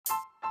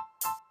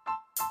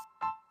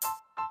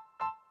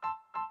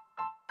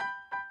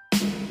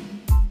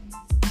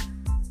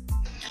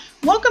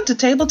Welcome to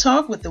Table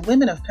Talk with the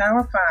Women of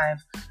Power 5,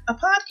 a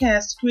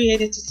podcast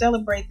created to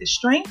celebrate the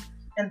strength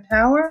and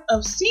power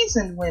of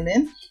seasoned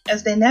women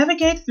as they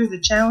navigate through the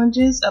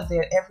challenges of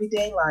their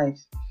everyday life.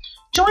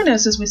 Join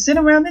us as we sit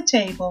around the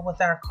table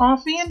with our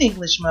coffee and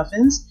English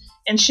muffins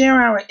and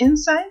share our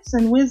insights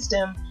and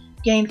wisdom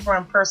gained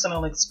from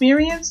personal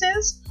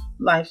experiences,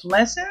 life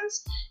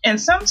lessons,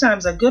 and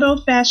sometimes a good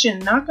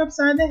old-fashioned knock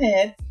upside the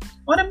head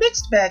on a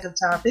mixed bag of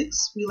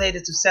topics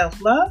related to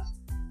self-love,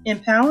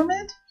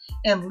 empowerment,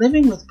 and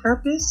living with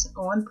purpose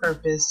on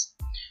purpose.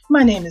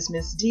 My name is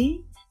Miss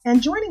D,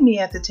 and joining me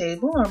at the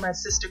table are my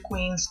sister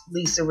queens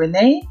Lisa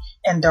Renee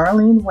and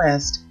Darlene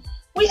West.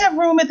 We have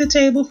room at the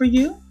table for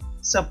you,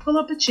 so pull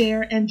up a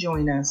chair and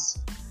join us.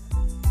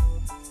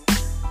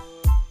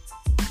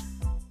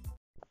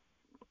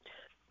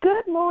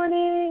 Good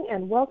morning,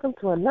 and welcome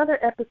to another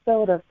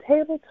episode of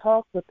Table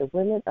Talk with the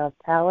Women of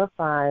Power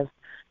 5.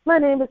 My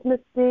name is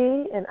Miss D,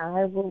 and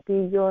I will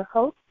be your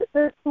host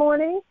this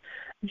morning.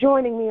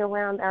 Joining me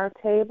around our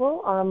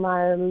table are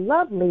my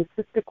lovely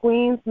sister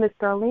queens, Miss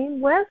Darlene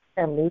West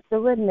and Lisa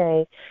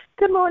Renee.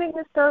 Good morning,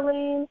 Miss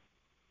Darlene.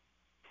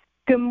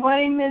 Good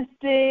morning, Miss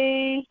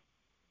D.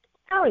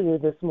 How are you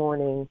this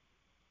morning?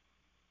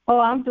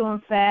 Oh, I'm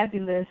doing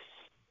fabulous.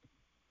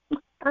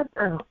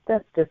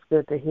 That's just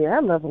good to hear. I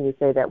love when you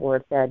say that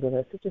word,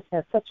 fabulous. It just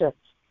has such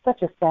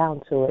a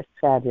sound to it,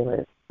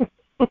 fabulous.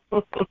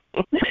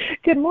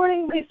 Good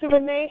morning, Lisa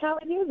Renee. How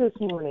are you this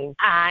morning?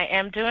 I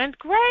am doing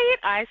great.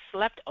 I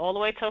slept all the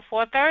way till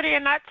 4:30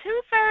 and not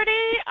 2:30.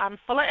 I'm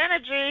full of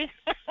energy.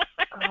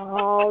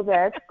 Oh,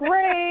 that's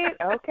great.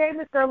 Okay,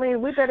 Miss Darlene,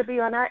 we better be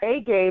on our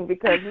A game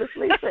because Miss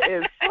Lisa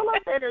is full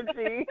of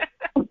energy.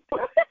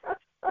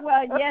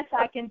 Well, yes,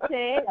 I can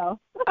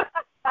tell.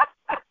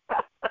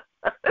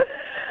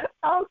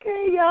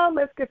 Okay, y'all,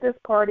 let's get this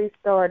party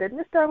started.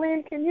 Miss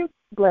Darlene, can you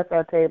bless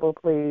our table,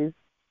 please?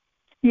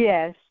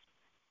 Yes.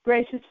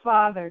 Gracious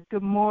Father,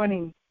 good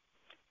morning.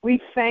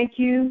 We thank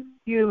you.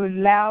 You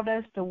allowed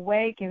us to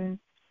wake and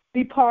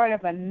be part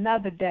of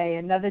another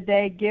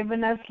day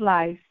giving us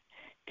life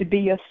to be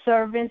your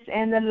servants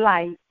and the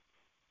light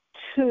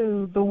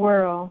to the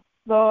world.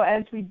 Lord,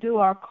 as we do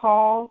our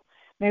call,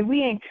 may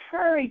we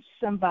encourage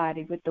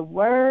somebody with the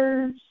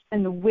words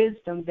and the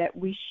wisdom that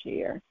we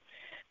share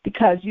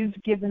because you've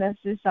given us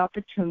this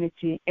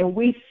opportunity, and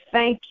we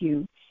thank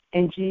you.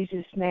 In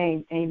Jesus'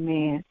 name,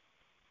 amen.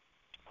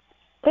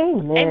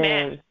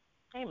 Amen.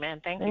 Amen.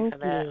 Thank you for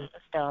that, Miss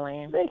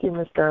Darlene. Thank you,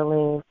 Miss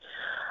Darlene.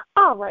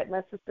 All right,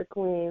 my sister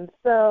queen.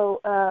 So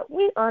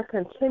we are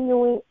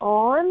continuing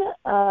on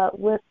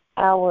with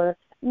our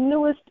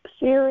newest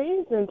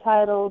series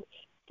entitled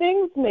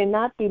Things May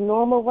Not Be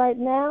Normal Right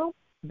Now,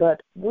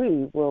 But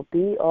We Will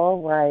Be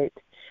All Right.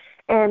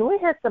 And we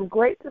had some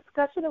great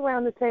discussion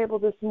around the table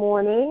this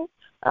morning.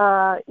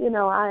 I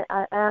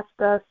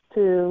asked us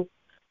to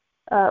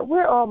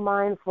we're all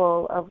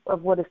mindful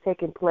of what is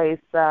taking place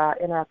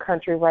in our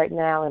country right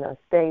now, in our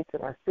states,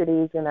 in our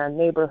cities, in our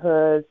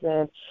neighborhoods.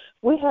 And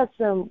we had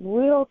some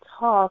real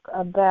talk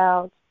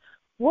about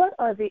what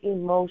are the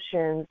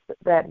emotions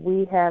that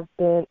we have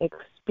been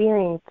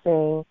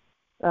experiencing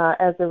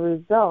as a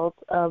result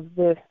of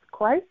this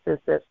crisis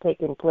that's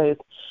taking place.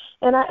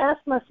 And I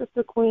asked my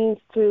sister queens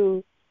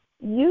to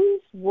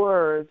use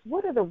words.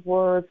 What are the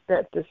words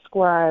that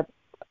describe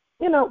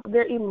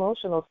their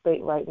emotional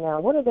state right now?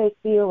 What are they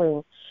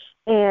feeling?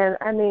 And,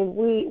 I mean,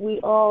 we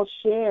all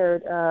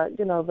shared,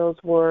 those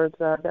words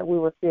that we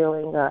were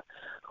feeling,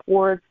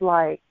 words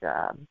like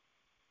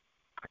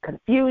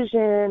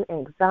confusion,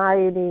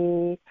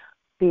 anxiety,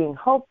 being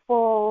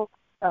hopeful,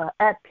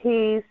 at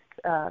peace,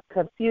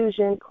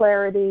 confusion,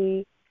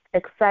 clarity,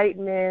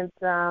 excitement.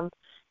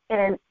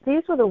 And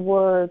these were the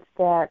words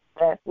that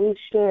we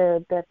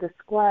shared that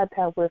described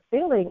how we're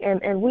feeling.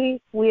 And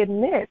we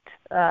admit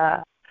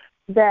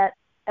that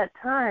at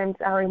times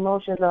our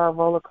emotions are a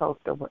roller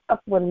coaster. We're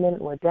up one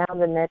minute, we're down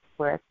the next,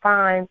 we're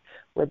fine,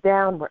 we're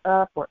down, we're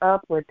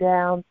up, we're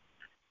down.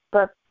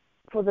 But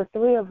for the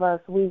three of us,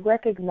 we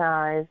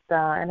recognized,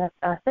 and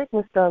I think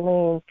Miss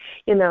Darlene,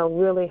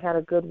 really had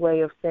a good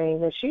way of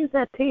saying that she's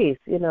at peace.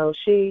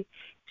 She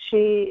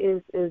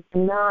is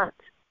not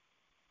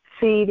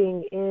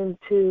feeding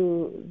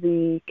into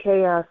the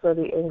chaos or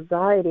the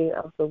anxiety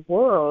of the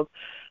world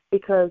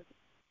because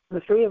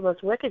the three of us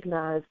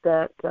recognize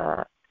that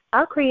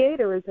our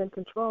Creator is in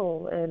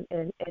control, and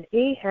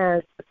He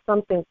has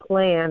something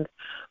planned,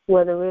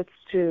 whether it's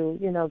to,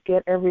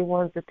 get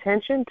everyone's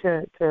attention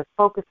to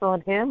focus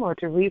on Him or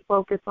to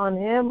refocus on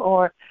Him,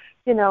 or,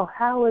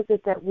 how is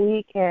it that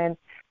we can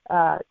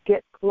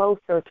get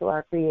closer to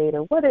our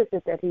Creator? What is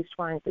it that He's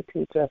trying to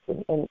teach us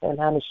and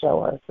how to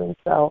show us? And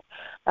so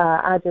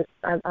I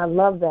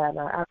love that.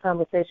 Our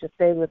conversation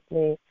stayed with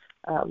me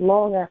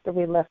long after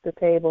we left the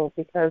table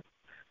because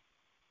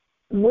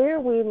where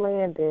we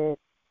landed,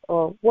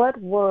 or what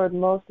word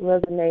most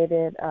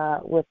resonated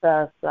with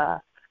us.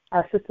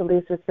 Our sister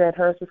Lisa said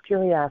hers was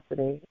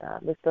curiosity.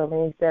 Miss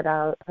Darlene said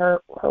her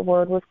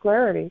word was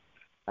clarity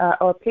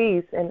or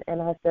peace, and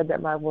I said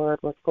that my word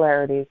was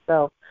clarity.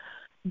 So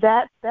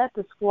that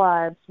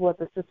describes what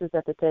the sisters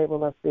at the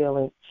table are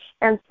feeling.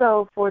 And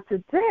so for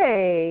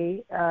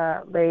today,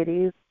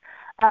 ladies,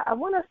 I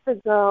want us to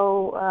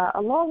go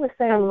along the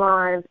same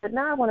lines, but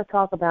now I want to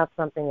talk about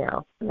something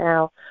else.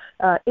 Now,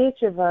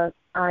 each of us,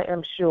 I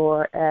am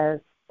sure, as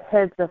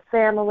heads of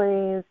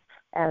families,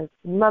 as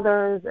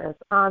mothers, as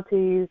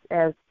aunties,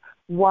 as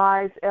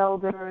wise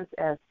elders,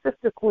 as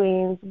sister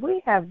queens,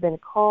 we have been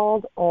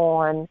called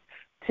on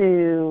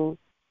to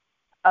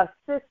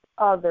assist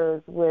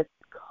others with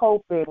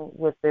coping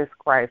with this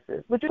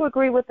crisis. Would you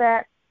agree with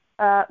that?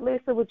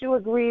 Lisa, would you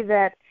agree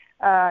that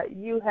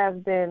you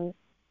have been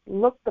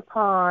looked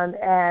upon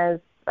as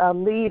a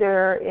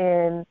leader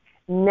in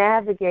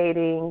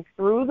navigating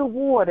through the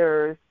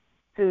waters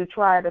to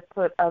try to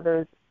put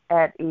others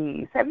at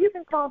ease? Have you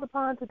been called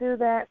upon to do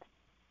that?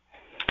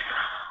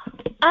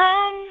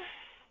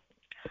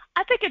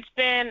 I think it's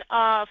been,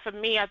 for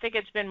me, I think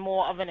it's been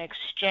more of an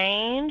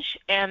exchange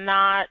and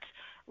not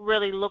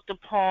really looked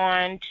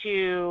upon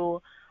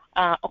to,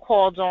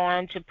 called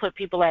on to put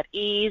people at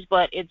ease,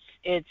 but it's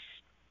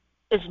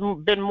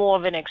been more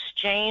of an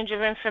exchange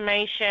of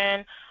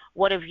information.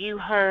 What have you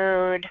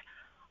heard?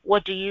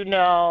 What do you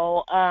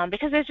know?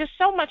 Because there's just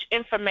so much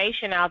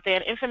information out there,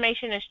 and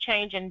information is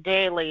changing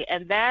daily,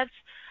 and that's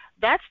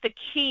the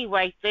key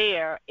right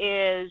there.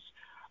 Is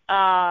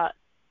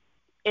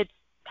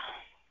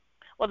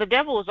the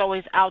devil is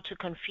always out to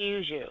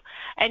confuse you,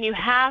 and you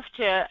have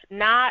to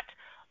not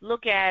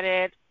look at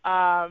it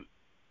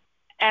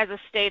as a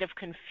state of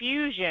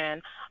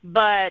confusion,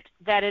 but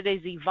that it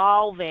is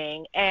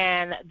evolving,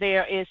 and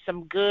there is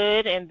some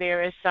good and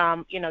there is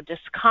some,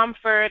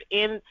 discomfort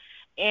in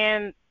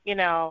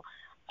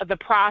the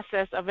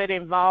process of it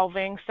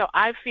evolving. So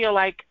I feel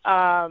like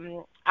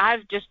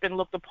I've just been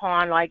looked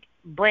upon like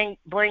bring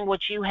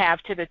what you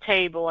have to the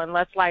table, and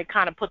let's like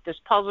kind of put this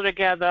puzzle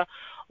together.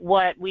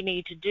 What we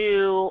need to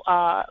do,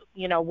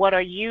 what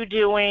are you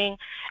doing,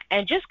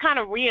 and just kind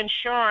of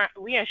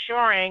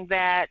reassuring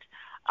that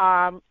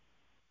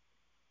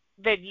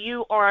that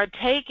you are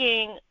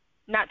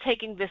not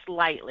taking this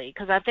lightly,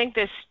 because I think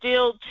there's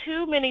still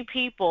too many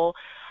people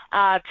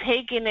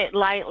taking it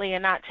lightly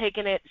and not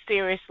taking it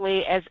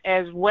seriously,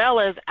 as well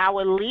as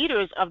our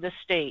leaders of the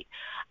state.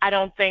 I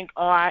don't think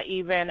are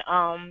even.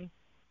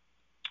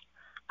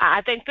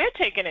 I think they're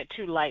taking it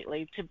too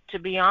lightly, to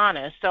be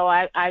honest. So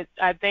I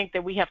think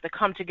that we have to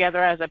come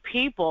together as a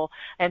people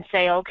and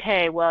say,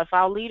 okay, well, if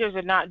our leaders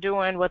are not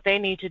doing what they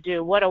need to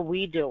do, what are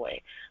we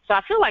doing? So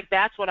I feel like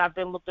that's what I've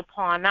been looked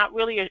upon, not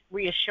really a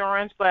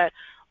reassurance, but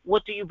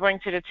what do you bring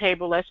to the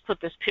table? Let's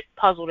put this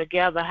puzzle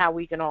together, how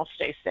we can all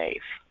stay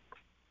safe.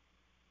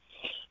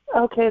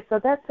 Okay, so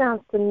that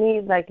sounds to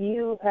me like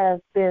you have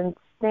been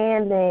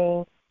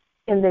standing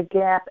in the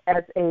gap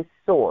as a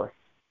source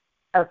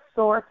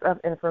of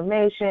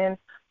information,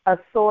 a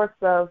source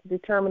of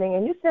determining.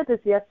 And you said this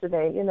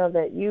yesterday,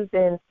 that you've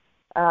been,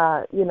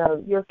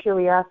 your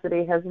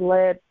curiosity has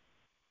led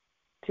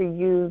to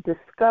you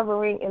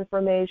discovering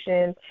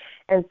information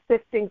and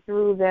sifting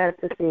through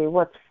that to see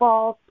what's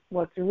false,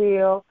 what's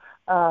real,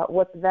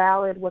 what's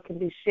valid, what can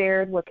be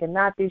shared, what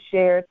cannot be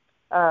shared,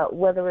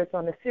 whether it's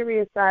on the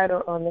serious side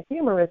or on the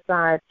humorous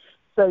side.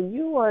 So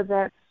you are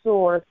that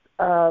source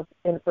of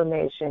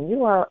information.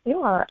 You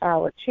are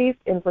our Chief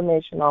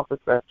Information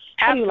Officer.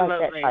 How do you like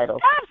that title?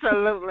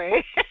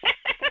 Absolutely.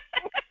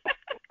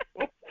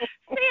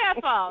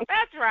 CFO,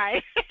 that's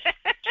right.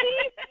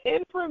 Chief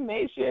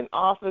Information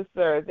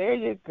Officer. There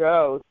you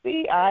go.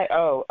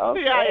 CIO.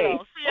 Okay.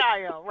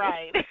 CIO,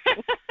 right.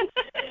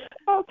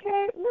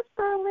 Okay, Ms.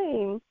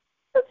 Berlene,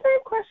 the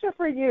same question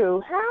for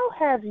you. How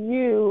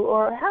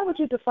would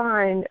you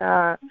define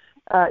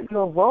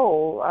your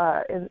role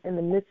in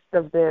the midst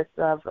of this,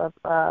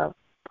 of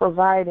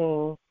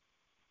providing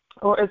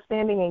or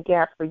standing in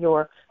gaps for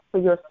your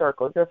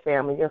circle, your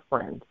family, your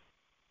friends?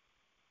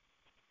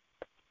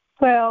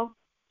 Well,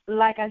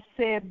 like I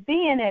said,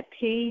 being at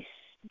peace,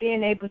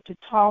 being able to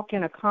talk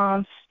in a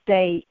calm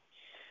state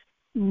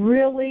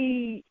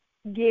really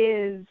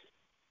gives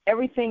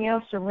everything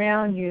else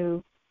around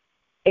you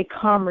a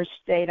calmer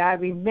state. I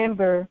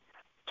remember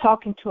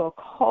talking to a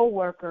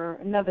coworker,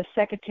 another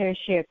secretary.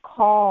 She had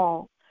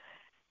called,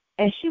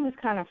 and she was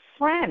kind of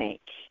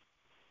frantic.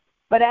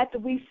 But after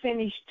we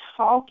finished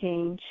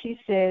talking, she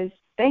says,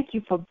 "Thank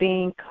you for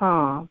being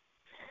calm."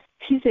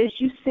 She says,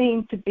 "You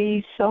seem to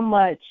be so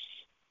much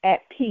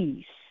at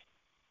peace."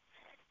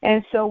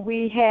 And so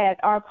we had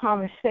our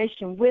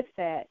conversation with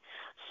that.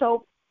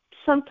 So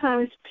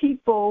sometimes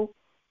people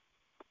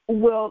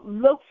will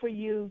look for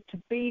you to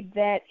be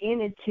that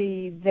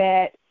entity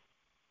that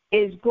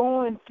is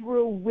going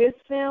through with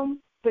them,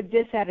 but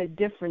just at a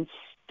different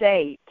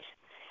state,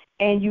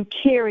 and you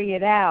carry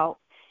it out.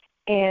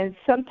 And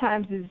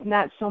sometimes it's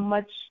not so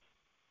much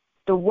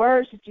the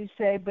words that you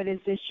say, but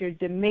it's just your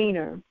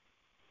demeanor.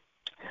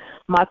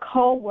 My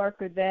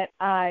coworker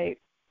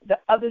the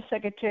other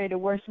secretary that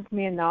works with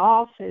me in the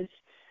office,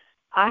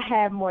 I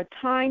have more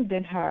time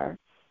than her.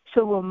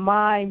 So when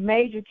my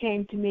major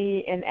came to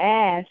me and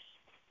asked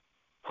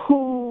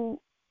who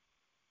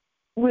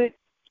would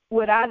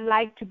would I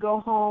like to go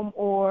home,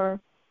 or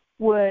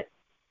would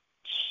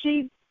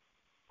she,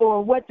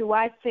 or what do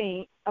I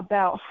think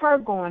about her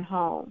going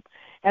home?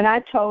 And I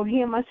told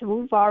him, I said,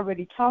 we've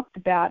already talked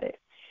about it.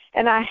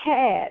 And I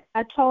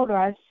told her,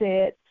 I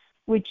said,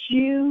 would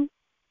you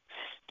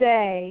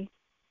stay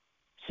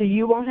so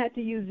you won't have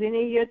to use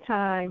any of your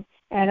time,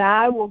 and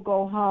I will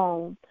go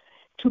home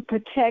to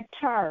protect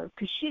her,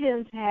 because she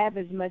didn't have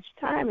as much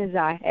time as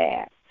I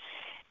had.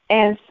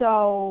 And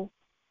so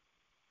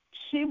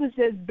she was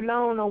just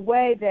blown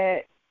away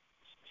that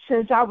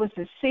since I was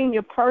a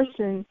senior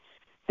person,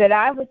 that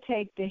I would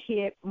take the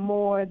hit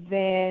more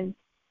than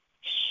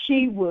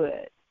she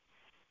would.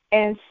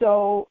 And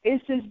so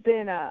it's just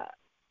been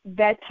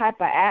that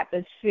type of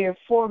atmosphere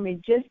for me,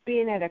 just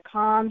being at a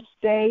calm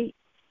state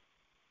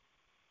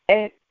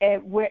at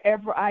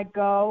wherever I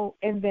go,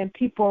 and then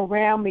people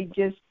around me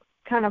just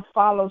kind of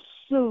follow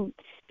suit.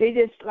 They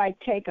just like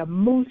take a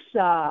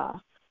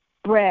musa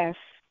breath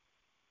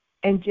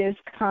and just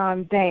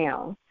calm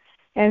down.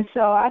 And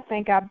so I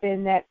think I've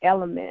been that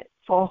element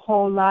for a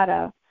whole lot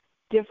of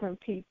different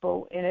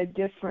people in a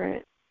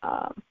different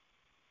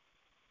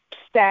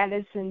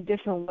status in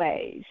different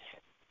ways.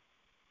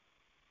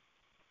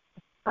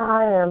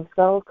 I am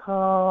so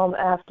calm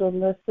after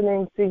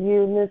listening to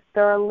you, Miss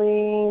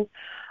Darlene.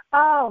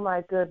 Oh,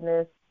 my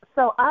goodness.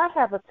 So I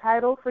have a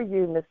title for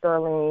you, Miss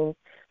Darlene,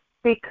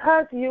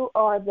 because you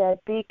are that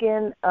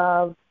beacon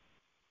of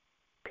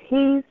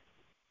peace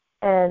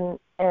and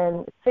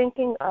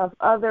thinking of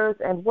others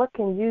and what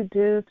can you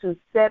do to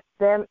set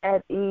them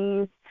at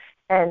ease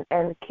and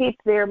keep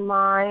their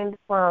mind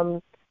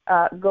from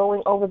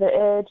going over the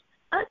edge.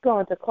 I'm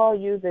going to call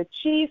you the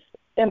Chief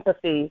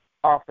Empathy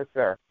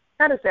Officer.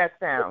 How does that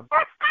sound?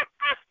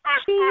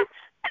 Chief,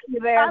 thank you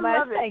very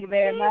much. Thank you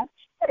very much.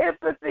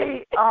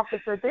 Empathy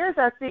Officer. There's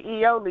our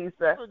CEO,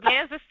 Lisa. Well,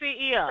 there's the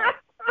CEO.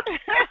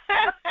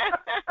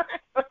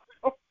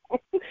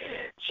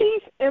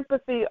 Chief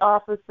Empathy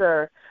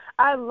Officer.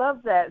 I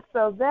love that.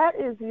 So that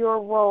is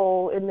your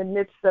role in the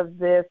midst of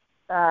this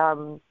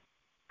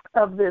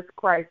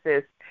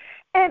crisis.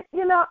 And,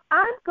 you know,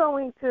 I'm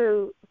going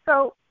to,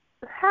 so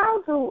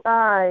how do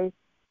I,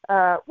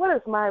 what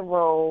is my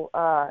role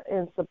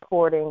in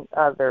supporting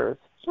others?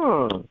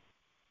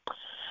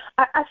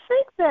 I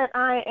think that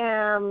I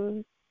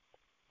am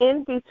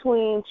in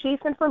between Chief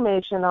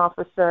Information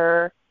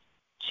Officer,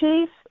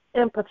 Chief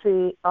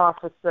Empathy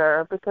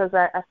Officer, because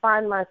I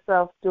find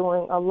myself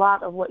doing a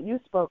lot of what you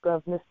spoke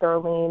of, Ms.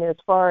 Darlene, as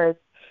far as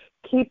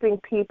keeping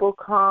people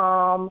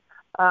calm,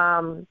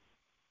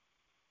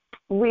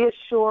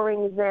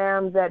 reassuring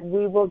them that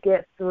we will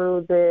get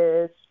through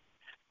this,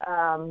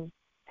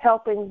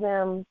 helping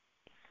them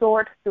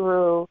sort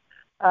through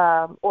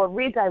or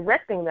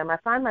redirecting them. I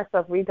find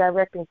myself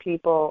redirecting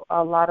people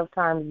a lot of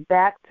times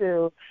back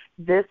to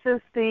this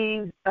is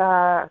the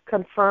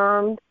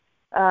confirmed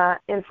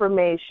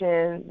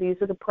information. These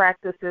are the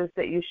practices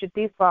that you should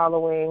be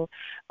following.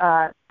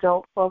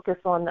 Don't focus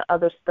on the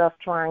other stuff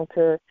trying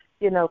to,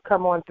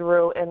 come on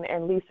through.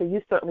 And Lisa,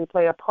 you certainly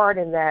play a part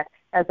in that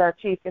as our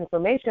Chief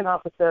Information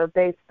Officer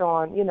based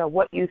on,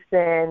 what you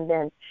send.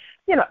 And,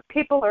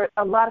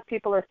 a lot of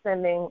people are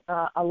sending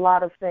a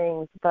lot of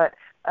things, but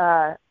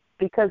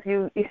because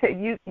you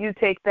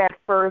take that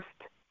first,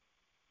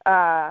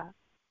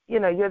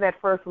 you're that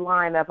first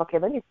line of, okay,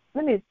 let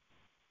me,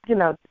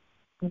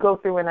 go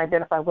through and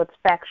identify what's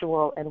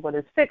factual and what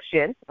is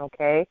fiction,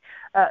 okay,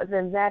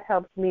 then that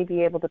helps me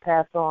be able to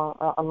pass on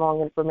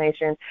along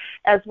information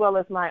as well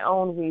as my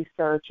own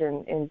research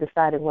in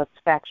deciding what's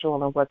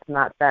factual and what's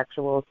not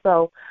factual.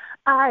 So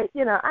I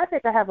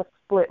think I have a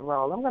split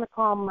role. I'm going to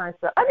call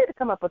myself, I need to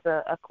come up with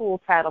a cool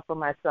title for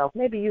myself.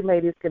 Maybe you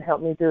ladies can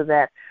help me do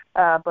that.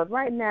 But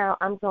right now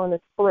I'm going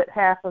to split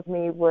half of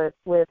me with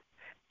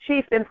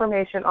Chief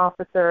Information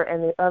Officer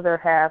and the other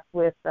half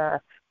with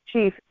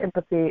Chief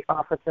Empathy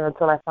Officer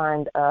until I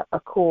find a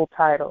cool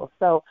title.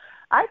 So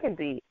I can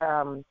be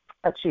a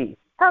chief.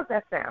 How's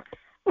that sound?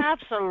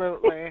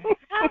 Absolutely.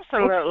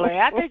 Absolutely.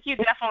 I think you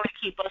definitely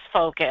keep us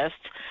focused.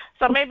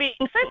 So maybe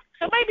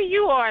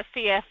you are a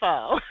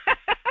CFO.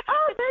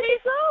 Oh, there you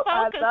go.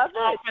 I love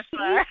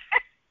it.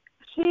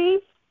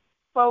 Chief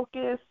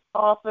Focus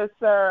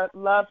Officer.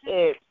 Love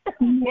it.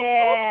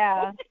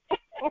 Yeah.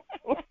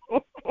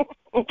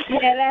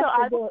 Yeah, that's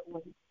a good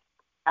one.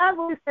 I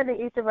will be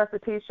sending each of us a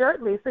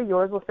T-shirt. Lisa,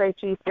 yours will say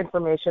Chief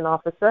Information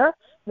Officer.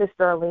 Miss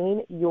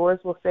Darlene, yours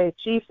will say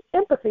Chief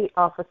Empathy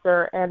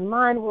Officer, and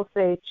mine will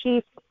say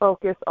Chief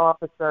Focus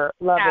Officer.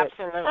 Love it.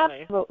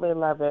 Absolutely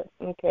love it.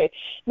 Okay.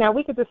 Now,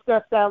 we could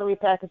discuss salary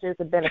packages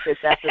and benefits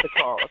after the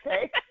call,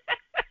 okay?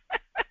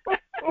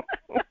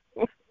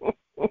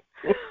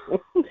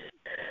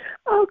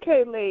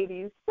 Okay,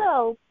 ladies.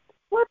 So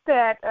with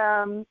that,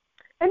 and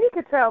you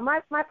can tell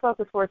my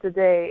focus for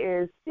today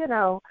is,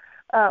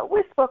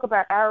 we spoke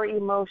about our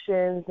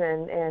emotions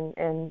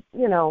and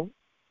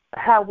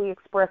how we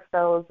express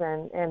those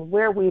and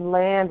where we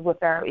land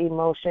with our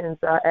emotions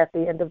at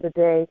the end of the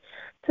day.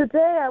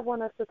 Today I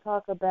want us to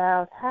talk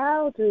about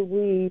how do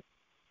we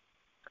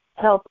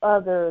help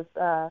others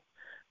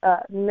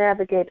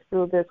navigate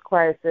through this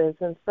crisis.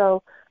 And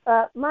so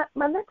my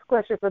next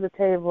question for the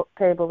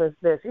table is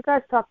this. You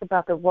guys talked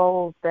about the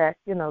roles that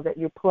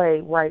you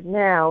play right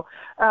now,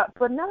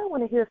 but now I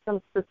want to hear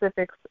some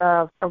specifics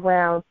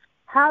around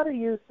how do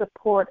you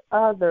support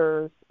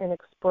others in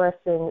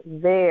expressing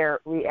their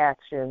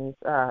reactions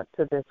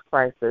to this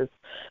crisis.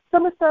 So,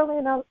 Ms.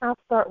 Darlene, I'll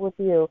start with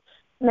you.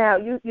 Now,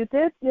 you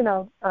did,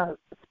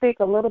 speak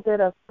a little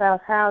bit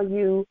about how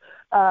you,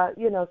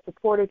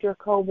 supported your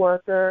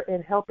coworker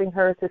in helping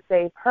her to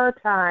save her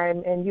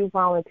time, and you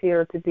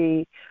volunteered to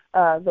be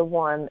the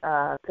one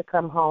to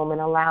come home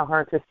and allow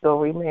her to still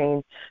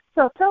remain.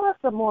 So tell us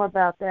some more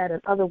about that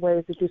and other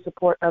ways that you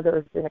support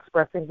others in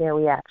expressing their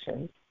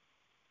reactions.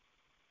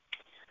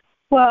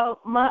 Well,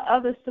 my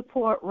other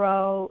support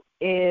role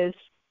is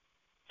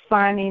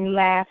finding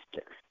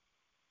laughter.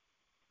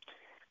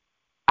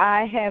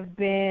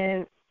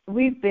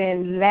 We've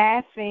been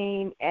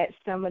laughing at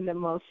some of the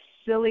most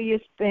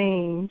silliest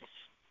things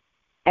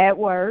at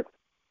work,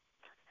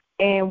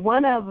 and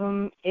one of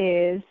them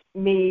is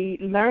me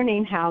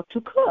learning how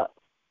to cook.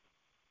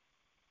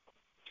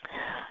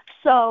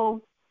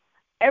 So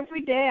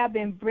every day I've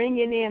been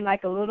bringing in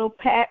like a little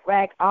pack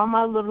rack, all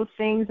my little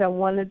things I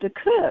wanted to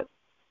cook.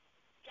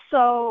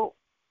 So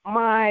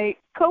my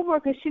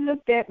coworker, she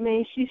looked at me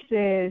and she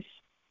says,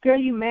 "Girl,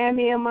 you mad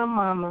me and my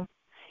mama.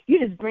 You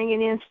just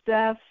bringing in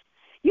stuff.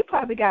 You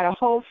probably got a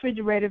whole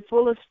refrigerator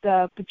full of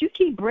stuff, but you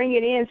keep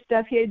bringing in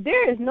stuff here.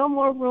 There is no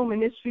more room in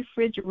this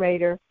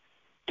refrigerator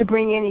to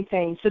bring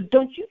anything. So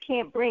you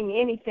can't bring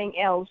anything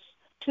else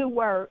to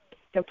work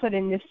to put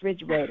in this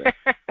refrigerator."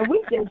 And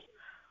we just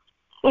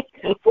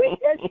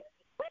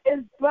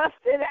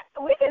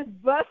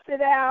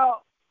busted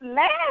out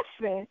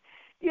laughing,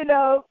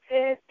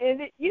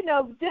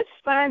 and just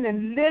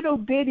finding little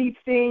bitty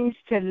things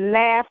to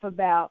laugh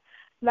about,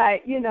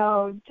 like,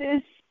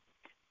 just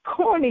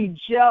corny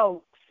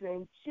jokes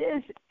and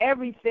just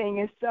everything.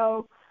 And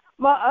so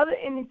my other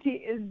entity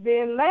is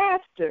being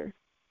laughter.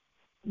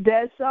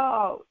 That's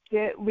all.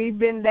 That we've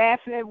been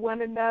laughing at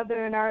one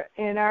another in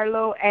our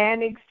little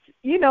annex.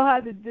 You know how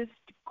to just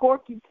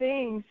quirky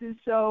things, and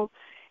so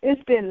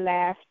it's been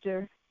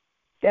laughter.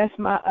 That's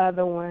my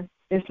other one.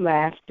 It's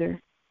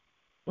laughter.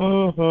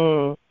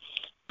 Mhm.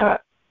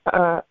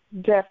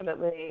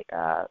 Definitely,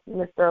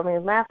 Ms.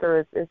 Darlene.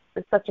 Laughter is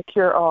such a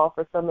cure-all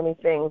for so many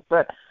things.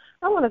 But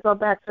I want to go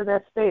back to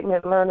that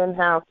statement, learning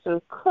how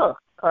to cook.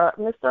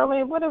 Ms.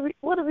 Darlene, what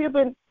have you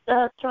been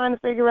trying to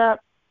figure out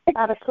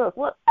how to cook?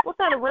 What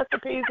kind of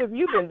recipes have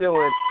you been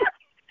doing?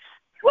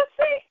 Well,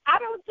 see, I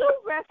don't do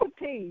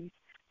recipes.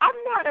 I'm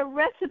not a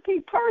recipe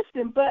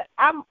person, but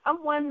I'm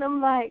one of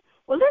them like,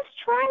 well, let's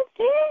try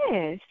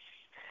this.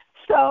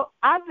 So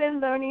I've been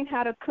learning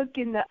how to cook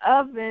in the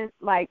oven,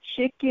 like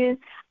chicken.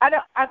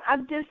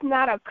 I'm just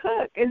not a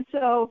cook, and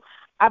so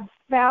I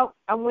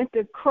went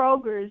to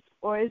Kroger's,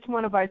 or it's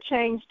one of our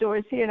chain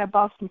stores here, and I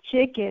bought some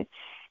chicken.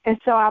 And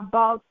so I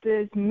bought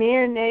this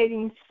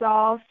marinating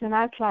sauce, and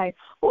I was like,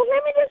 well,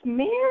 let me just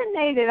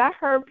marinate it. I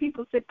heard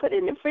people say, put it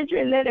in the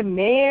refrigerator and let it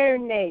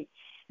marinate.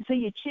 And so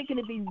your chicken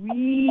will be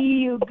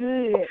real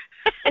good.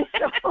 And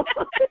so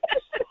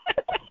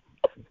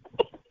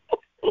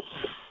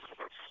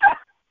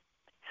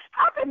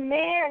I've been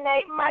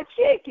marinating my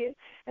chicken,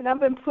 and I've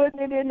been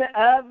putting it in the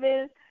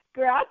oven.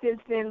 Girl, I've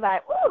just been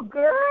like, oh,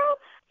 girl,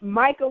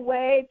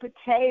 microwave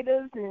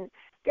potatoes, and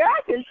girl,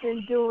 I've just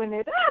been doing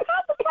it. I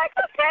was like,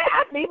 okay,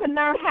 I've even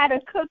learned how to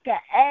cook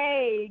an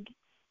egg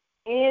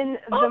in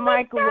the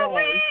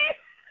microwave.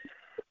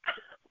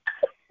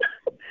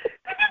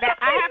 Now,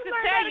 I have to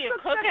tell you,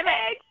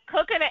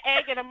 cooking an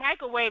egg in a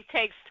microwave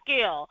takes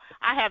skill.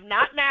 I have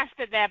not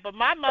mastered that, but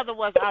my mother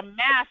was a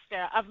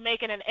master of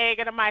making an egg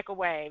in a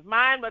microwave.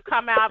 Mine would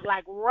come out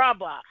like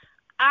rubber.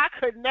 I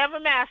could never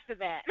master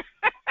that.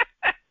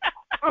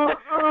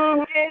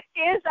 It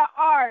is an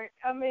art.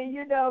 I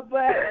mean,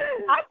 but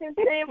I can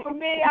say for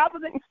me,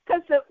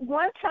 because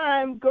one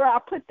time, girl, I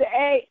put the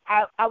egg,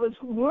 I was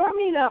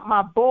warming up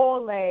my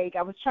boiled egg.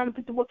 I was trying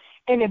to put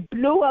and it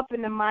blew up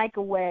in the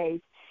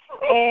microwave.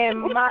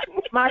 And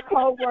my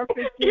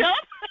coworker, she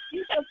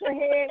shook her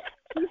head.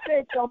 She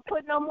said, don't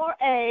put no more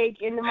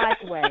egg in the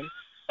microwave.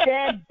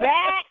 Then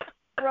back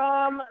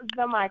from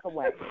the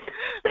microwave.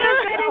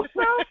 That is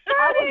so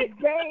funny.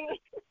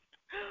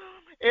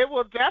 It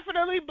will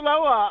definitely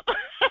blow up.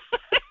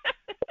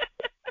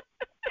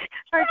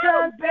 My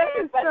God, that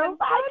is so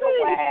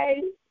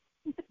funny.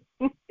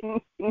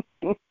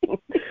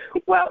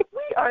 Well,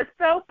 we are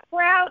so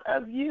proud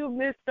of you,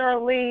 Miss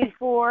Darlene,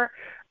 for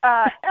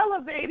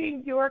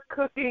elevating your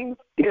cooking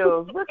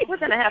skills. We're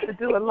going to have to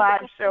do a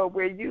live show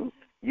where you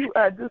do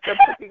some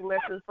cooking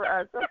lessons for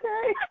us,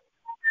 okay?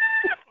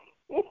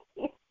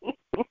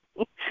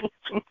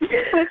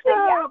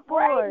 Oh,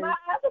 boy. My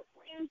other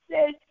friend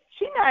said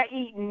she's not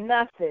eating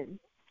nothing.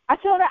 I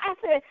told her, I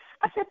said,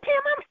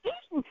 Pam, I'm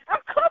eating.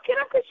 I'm cooking.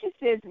 She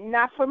says,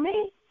 not for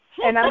me,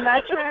 and I'm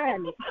not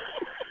trying it.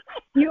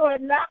 You are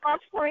not my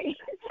friend.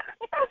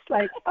 I was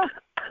like, oh.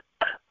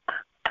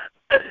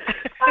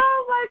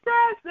 Oh, my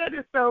gosh, that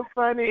is so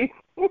funny.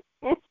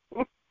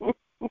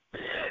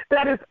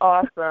 That is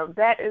awesome.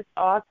 That is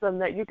awesome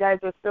that you guys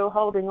are still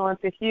holding on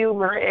to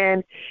humor.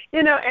 And,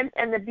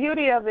 and the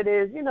beauty of it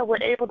is,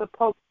 we're able to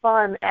poke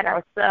fun at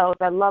ourselves.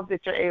 I love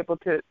that you're able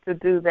to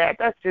do that.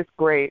 That's just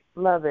great.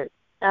 Love it.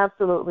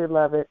 Absolutely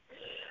love it.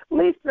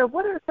 Lisa,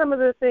 what are some of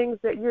the things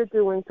that you're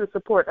doing to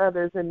support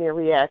others in their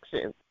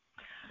reactions?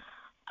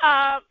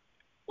 Well,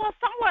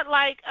 somewhat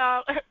like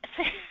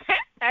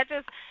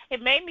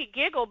it made me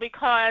giggle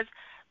because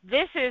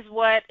this is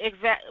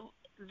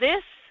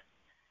this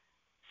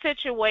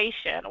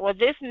situation or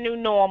this new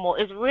normal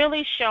is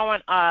really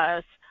showing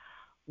us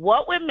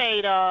what we're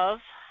made of,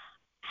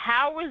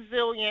 how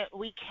resilient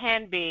we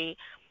can be,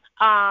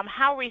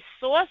 how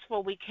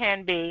resourceful we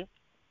can be.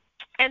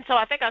 And so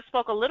I think I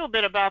spoke a little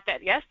bit about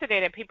that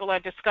yesterday, that people are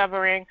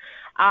discovering,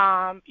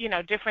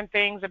 different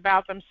things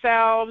about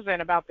themselves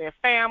and about their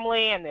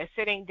family, and they're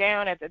sitting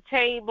down at the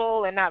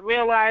table and not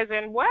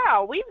realizing,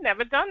 wow, we've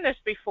never done this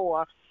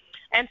before.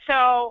 And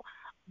so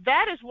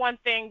that is one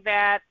thing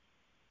that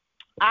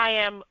I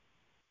am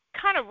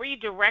kind of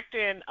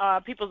redirecting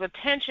people's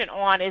attention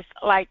on, is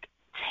like,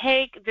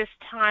 take this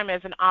time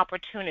as an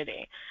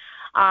opportunity.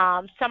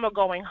 Some are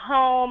going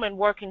home and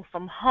working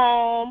from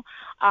home.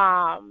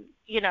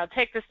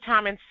 Take this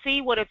time and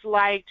see what it's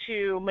like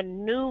to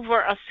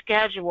maneuver a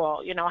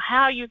schedule,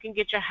 how you can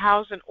get your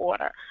house in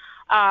order.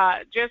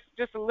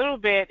 Just a little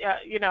bit,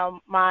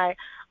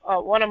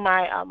 one of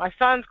my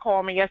sons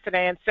called me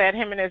yesterday and said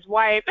him and his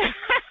wife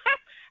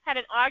had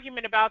an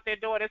argument about their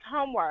daughter's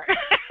homework.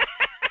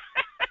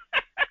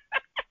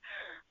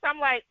 So I'm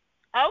like,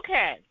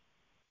 okay.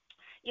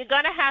 You're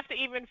going to have to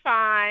even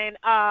find,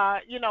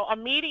 a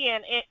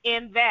median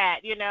in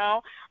that,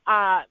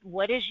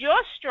 what is your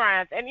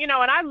strength? And, and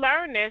I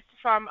learned this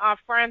from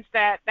friends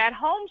that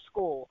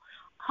homeschool.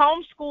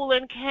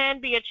 Homeschooling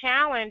can be a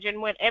challenge,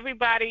 and when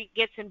everybody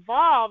gets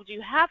involved,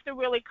 you have to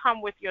really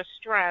come with your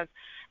strength.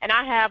 And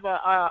I have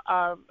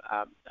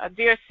a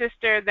dear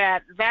sister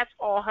that's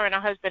all her and her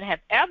husband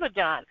have ever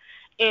done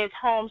is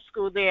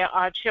homeschool their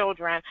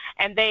children,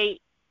 and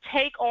they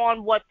take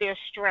on what their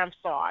strengths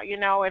are.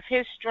 If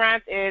his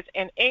strength is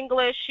in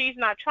English, she's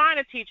not trying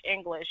to teach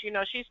English.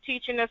 She's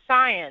teaching the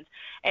science.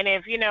 And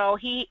if, he,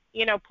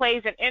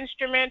 plays an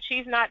instrument,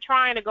 she's not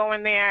trying to go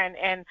in there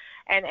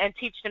and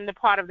teach them the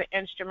part of the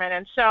instrument.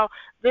 And so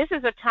this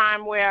is a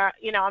time where,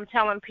 I'm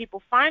telling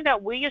people, find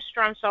out where your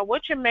strengths are,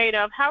 what you're made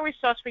of, how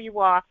resourceful you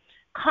are.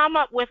 Come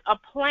up with a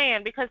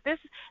plan, because this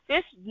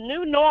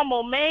new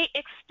normal may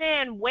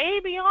extend way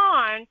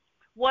beyond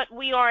what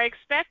we are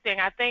expecting.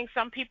 I think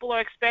some people are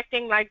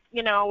expecting like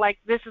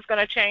this is going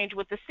to change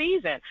with the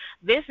season.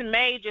 This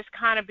may just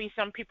kind of be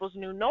some people's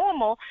new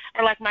normal.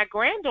 And like my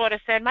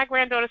granddaughter said,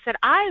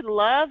 I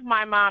love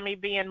my mommy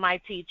being my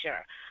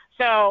teacher.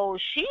 So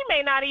she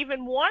may not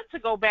even want to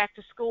go back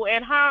to school,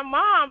 and her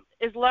mom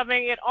is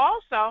loving it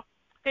also.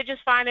 They're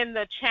just finding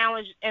the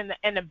challenge and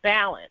the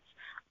balance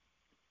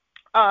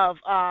of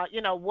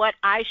what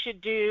I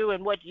should do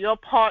and what your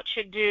part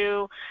should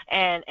do,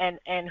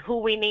 and who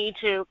we need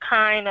to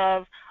kind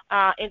of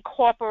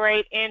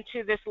incorporate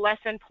into this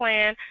lesson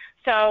plan.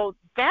 So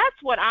that's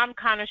what I'm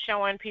kind of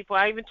showing people.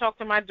 I even talked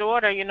to my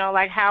daughter,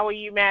 like, how are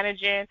you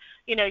managing,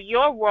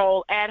 your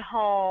role at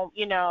home,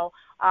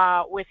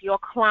 with your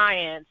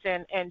clients,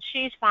 and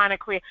she's finding a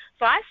career.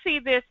 So I see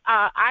this,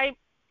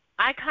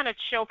 I kind of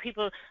show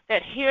people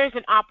that here's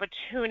an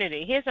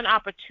opportunity. Here's an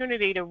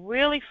opportunity to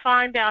really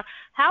find out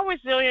how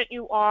resilient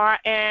you are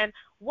and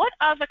what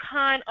other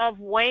kind of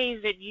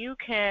ways that you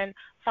can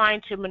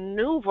find to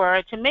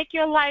maneuver to make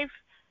your life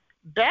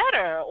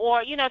better,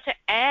 or, to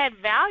add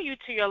value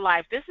to your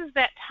life. This is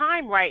that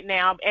time right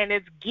now, and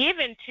it's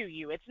given to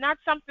you. It's not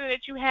something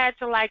that you had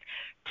to like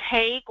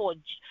take or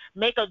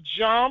make a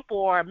jump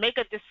or make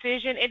a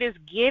decision. It is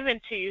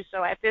given to you.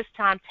 So at this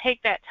time,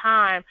 take that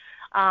time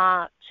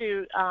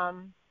to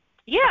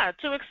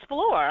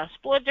explore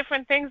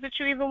different things that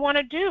you even want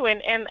to do,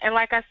 and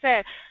like I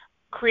said,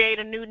 create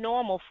a new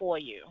normal for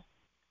you.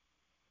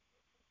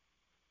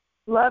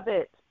 Love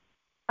it.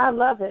 I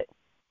love it.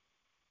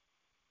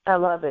 I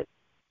love it.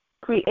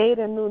 Create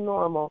a new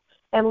normal.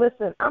 And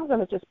listen, I'm going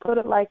to just put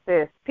it like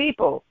this.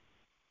 People,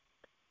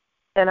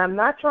 and I'm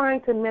not trying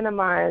to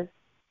minimize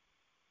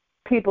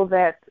people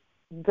that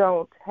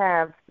don't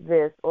have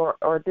this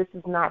or this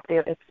is not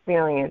their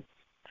experience,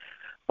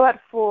 but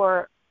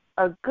for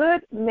a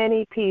good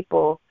many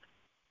people,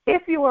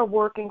 if you are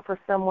working for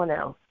someone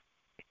else,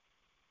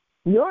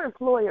 your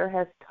employer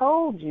has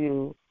told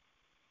you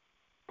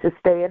to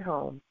stay at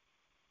home,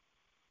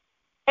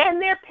 and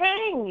they're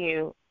paying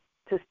you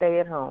to stay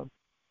at home.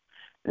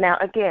 Now,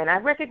 again, I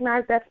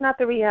recognize that's not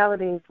the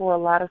reality for a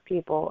lot of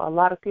people. A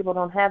lot of people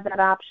don't have that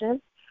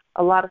option.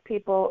 A lot of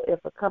people, if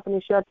a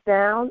company shuts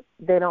down,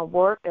 they don't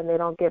work and they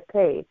don't get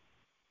paid.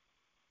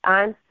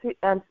 I'm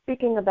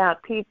speaking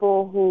about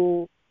people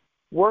who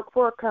work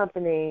for a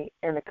company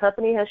and the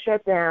company has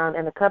shut down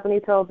and the company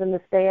told them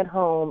to stay at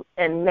home,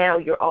 and now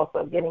you're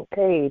also getting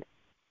paid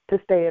to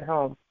stay at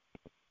home.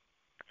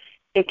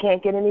 It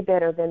can't get any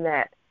better than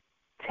that.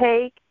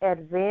 Take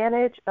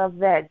advantage of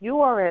that.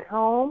 You are at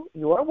home,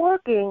 you are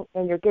working,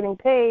 and you're getting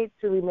paid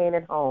to remain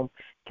at home.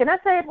 Can I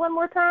say it one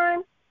more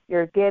time?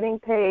 You're getting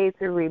paid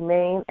to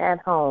remain at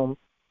home.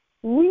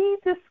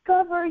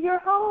 Rediscover your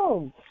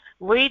home.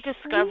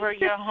 Rediscover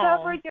your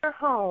home. Rediscover your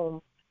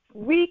home.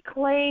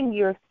 Reclaim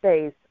your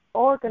space.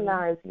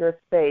 Organize your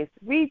space.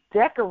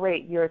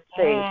 Redecorate your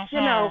space.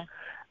 You know,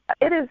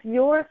 it is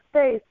your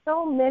space.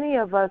 So many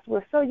of us,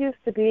 we're so used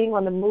to being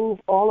on the move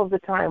all of the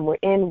time. We're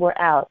in, we're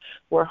out.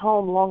 We're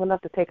home long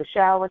enough to take a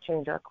shower,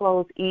 change our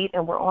clothes, eat,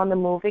 and we're on the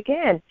move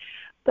again.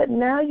 But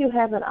now you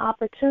have an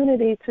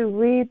opportunity to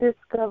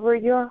rediscover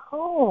your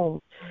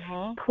home.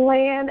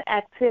 Plan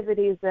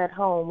activities at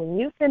home. When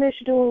you finish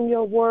doing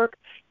your work,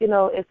 you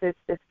know, if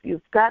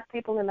you've got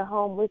people in the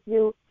home with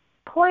you,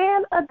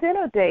 plan a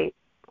dinner date,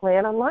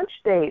 plan a lunch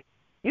date.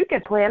 You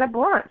can plan a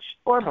brunch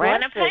or plan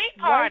breakfast a paint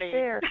party. Right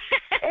there.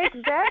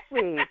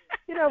 Exactly.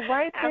 You know,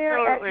 right there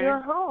Absolutely. at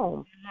your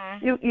home.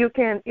 You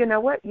can, you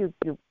know what, you've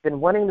been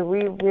wanting to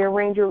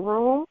rearrange your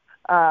room.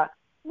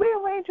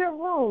 Rearrange your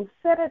room.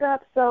 Set it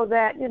up so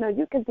that, you know,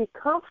 you can be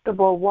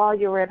comfortable while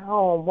you're at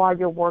home, while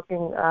you're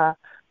working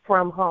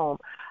from home.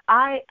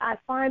 I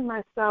find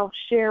myself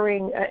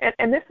sharing,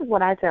 and this is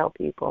what I tell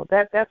people.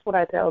 That's what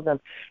I tell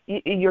them.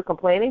 You're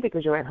complaining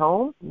because you're at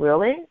home?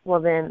 Really? Well,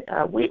 then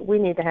we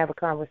need to have a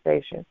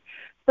conversation.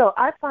 So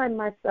I find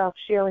myself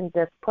sharing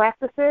best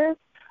practices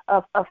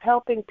of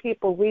helping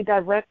people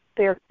redirect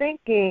their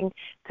thinking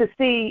to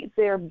see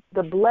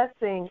the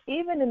blessing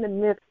even in the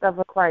midst of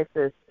a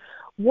crisis.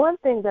 One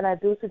thing that I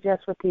do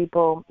suggest for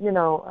people, you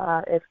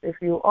know, if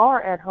you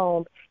are at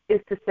home, is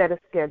to set a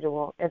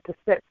schedule and to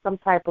set some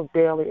type of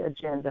daily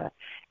agenda.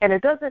 And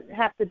it doesn't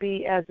have to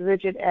be as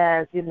rigid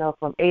as, you know,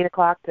 from 8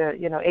 o'clock to,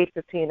 you know,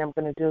 8:15, I'm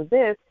going to do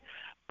this.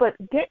 But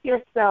get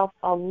yourself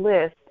a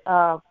list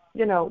of,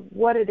 you know,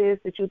 what it is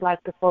that you'd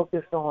like to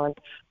focus on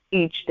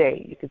each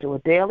day. You could do a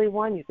daily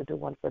one. You could do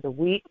one for the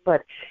week.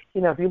 But,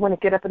 you know, if you want to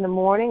get up in the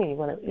morning and you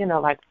want to, you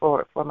know, like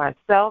for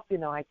myself, you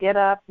know, I get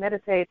up,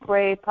 meditate,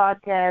 pray,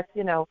 podcast,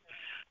 you know,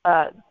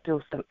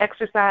 do some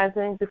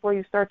exercising before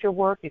you start your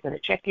work. You're going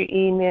to check your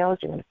emails.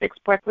 You're going to fix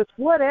breakfast,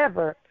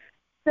 whatever.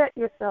 Set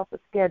yourself a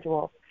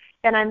schedule.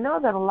 And I know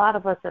that a lot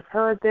of us have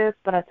heard this,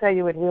 but I tell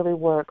you it really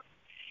works.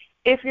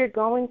 If you're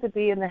going to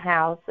be in the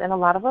house, and a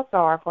lot of us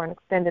are for an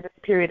extended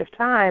period of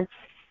time,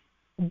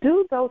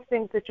 do those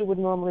things that you would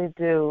normally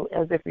do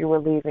as if you were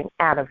leaving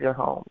out of your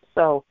home.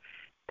 So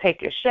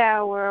take your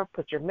shower,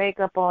 put your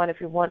makeup on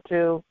if you want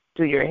to,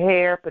 do your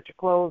hair, put your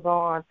clothes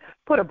on,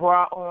 put a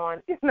bra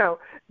on, you know,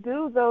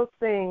 do those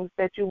things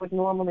that you would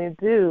normally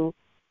do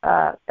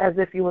as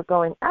if you were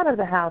going out of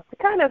the house to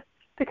kind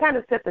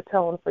of set the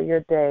tone for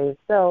your day.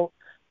 So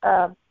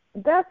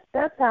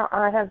that's how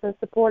I have been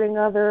supporting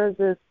others,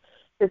 is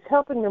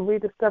helping them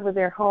rediscover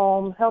their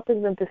home,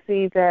 helping them to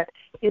see that,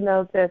 you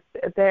know, that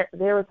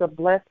there is a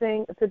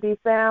blessing to be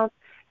found.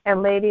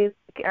 And ladies,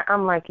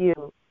 I'm like you,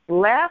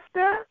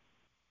 laughter,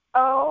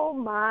 oh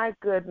my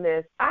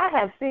goodness. I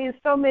have seen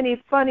so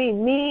many funny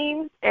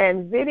memes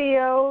and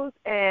videos,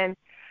 and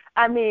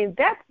I mean,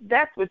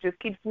 that's what just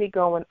keeps me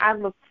going. I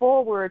look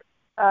forward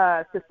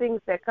to things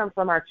that come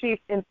from our Chief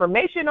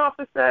Information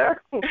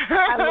Officer.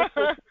 I look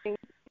for things,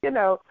 you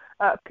know,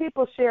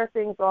 people share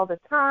things all the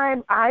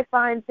time. I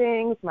find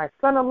things. My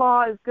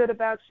son-in-law is good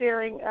about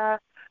sharing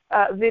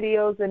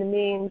videos and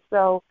memes.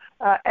 So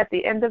at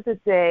the end of the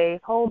day,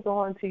 hold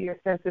on to your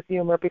sense of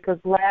humor, because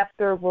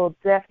laughter will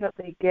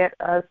definitely get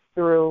us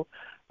through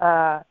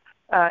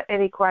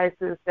any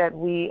crisis that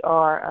we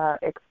are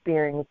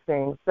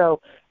experiencing.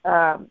 So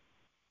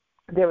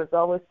there is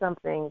always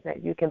something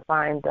that you can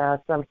find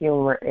some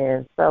humor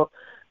in. So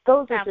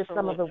those are just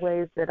some of the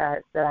ways that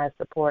I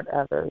support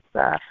others.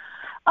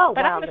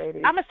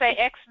 Ladies. I'm going to say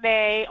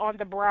X-Nay on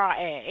the bra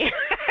A.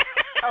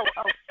 Oh,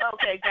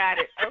 okay, got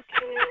it.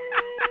 Okay.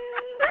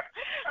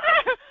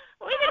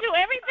 We can do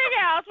everything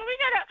else, but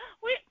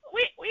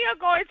we are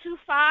going to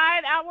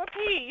find our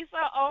piece,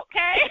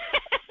 okay,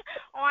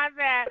 on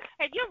that.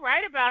 And you're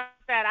right about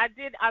that.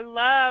 I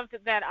loved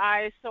that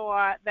I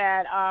saw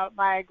that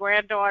my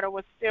granddaughter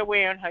was still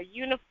wearing her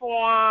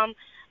uniform,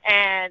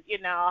 and, you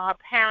know, her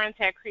parents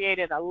had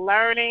created a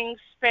learning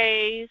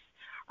space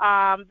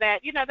that,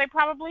 you know, they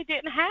probably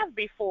didn't have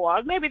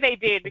before. Maybe they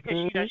did because,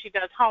 you know, she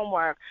does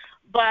homework.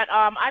 But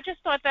I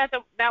just thought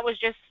that was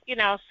just, you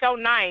know, so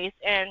nice.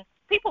 And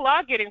people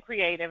are getting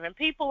creative, and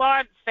people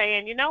are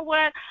saying, you know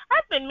what,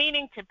 I've been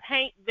meaning to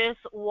paint this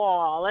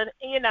wall. And,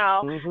 you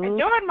know, and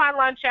during my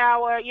lunch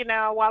hour, you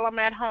know, while I'm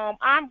at home,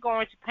 I'm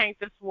going to paint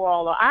this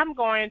wall, or I'm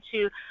going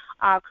to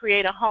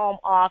create a home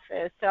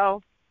office.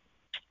 So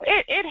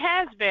it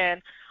has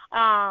been,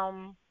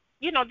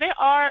 you know, there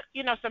are,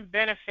 you know, some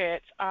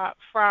benefits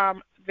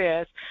from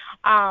this.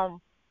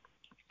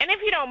 And if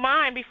you don't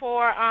mind,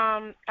 before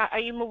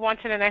you move on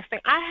to the next thing,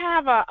 I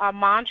have a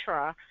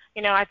mantra.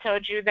 You know, I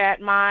told you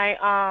that my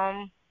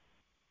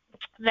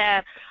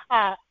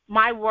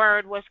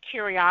word was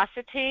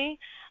curiosity.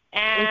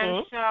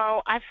 And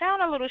so I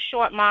found a little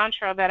short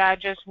mantra that I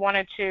just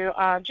wanted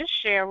to just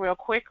share real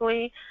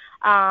quickly.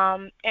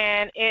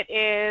 And it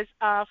is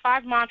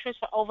 5 mantras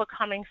for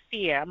overcoming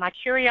fear. My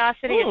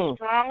curiosity is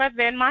stronger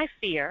than my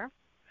fear.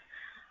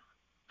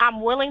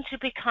 I'm willing to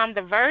become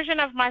the version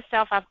of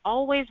myself I've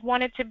always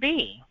wanted to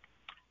be.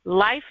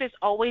 Life is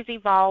always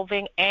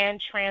evolving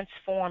and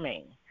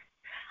transforming.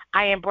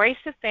 I embrace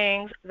the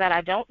things that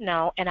I don't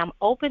know, and I'm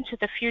open to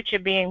the future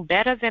being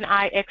better than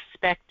I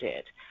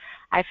expected.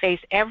 I face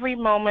every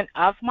moment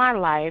of my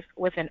life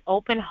with an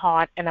open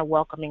heart and a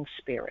welcoming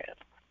spirit.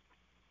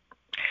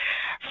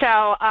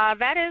 So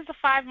that is the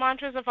 5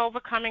 mantras of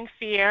overcoming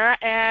fear,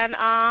 and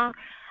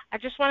I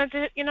just wanted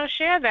to,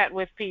 share that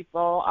with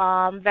people.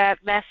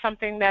 That's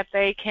something that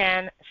they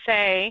can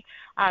say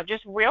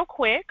just real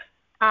quick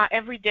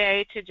every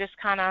day to just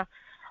kind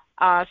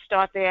of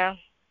start their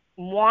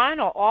one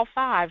or all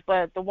 5.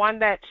 But the one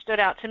that stood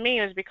out to me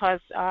is because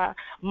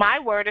my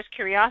word is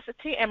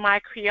curiosity, and my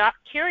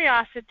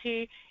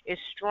curiosity is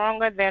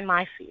stronger than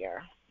my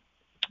fear.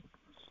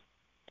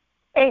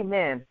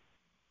 Amen.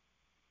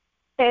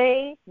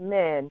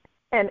 Amen.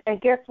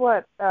 And guess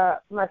what,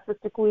 my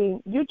sister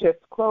Queen, you just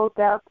closed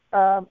out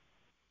our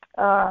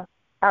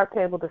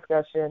table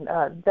discussion.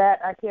 That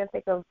I can't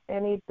think of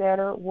any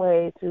better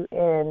way to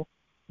end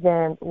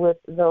than with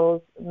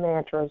those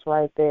mantras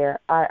right there.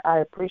 I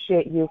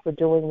appreciate you for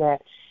doing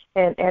that.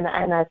 And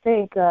I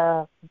think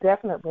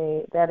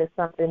definitely that is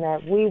something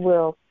that we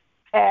will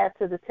add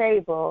to the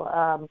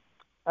table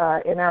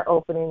in our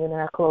opening and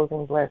our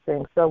closing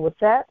blessing. So with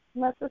that,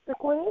 my sister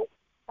Queen,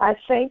 I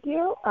thank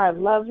you. I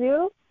love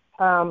you.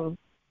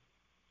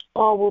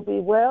 All will be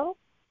well.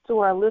 To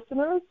our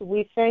listeners,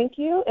 we thank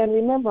you. And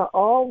remember,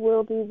 all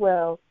will be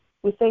well.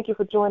 We thank you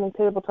for joining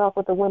Table Talk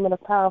with the Women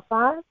of Power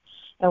 5,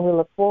 and we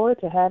look forward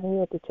to having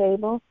you at the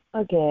table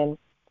again.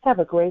 Have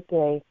a great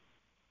day.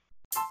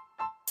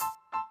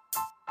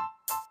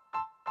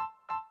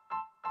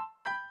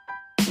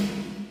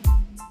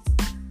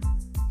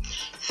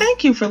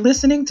 Thank you for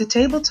listening to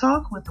Table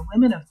Talk with the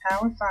Women of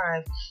Power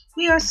 5.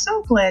 We are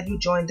so glad you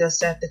joined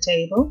us at the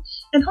table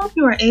and hope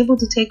you are able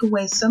to take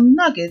away some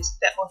nuggets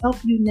that will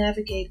help you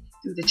navigate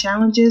through the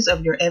challenges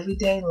of your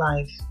everyday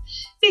life.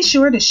 Be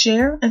sure to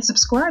share and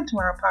subscribe to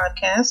our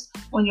podcast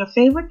on your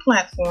favorite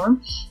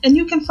platform, and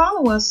you can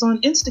follow us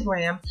on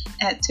Instagram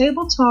at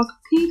Table Talk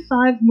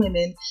P5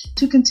 Women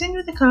to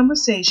continue the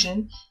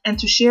conversation and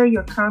to share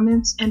your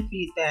comments and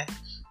feedback.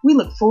 We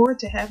look forward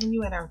to having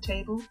you at our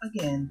table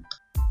again.